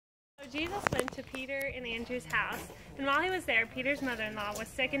So Jesus went to Peter and Andrew's house, and while he was there, Peter's mother-in-law was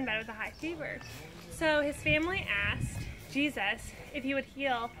sick in bed with a high fever. So his family asked Jesus if he would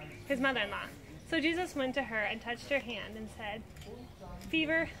heal his mother-in-law. So Jesus went to her and touched her hand and said,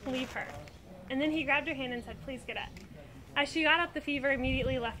 "Fever, leave her." And then he grabbed her hand and said, "Please get up." As she got up, the fever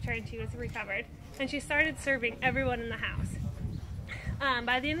immediately left her and she was recovered, and she started serving everyone in the house.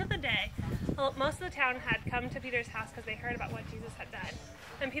 By the end of the day, most of the town had come to Peter's house because they heard about what Jesus had done.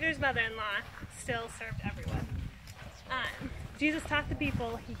 And Peter's mother-in-law still served everyone. Jesus taught the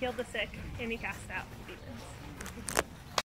people, he healed the sick, and he cast out demons.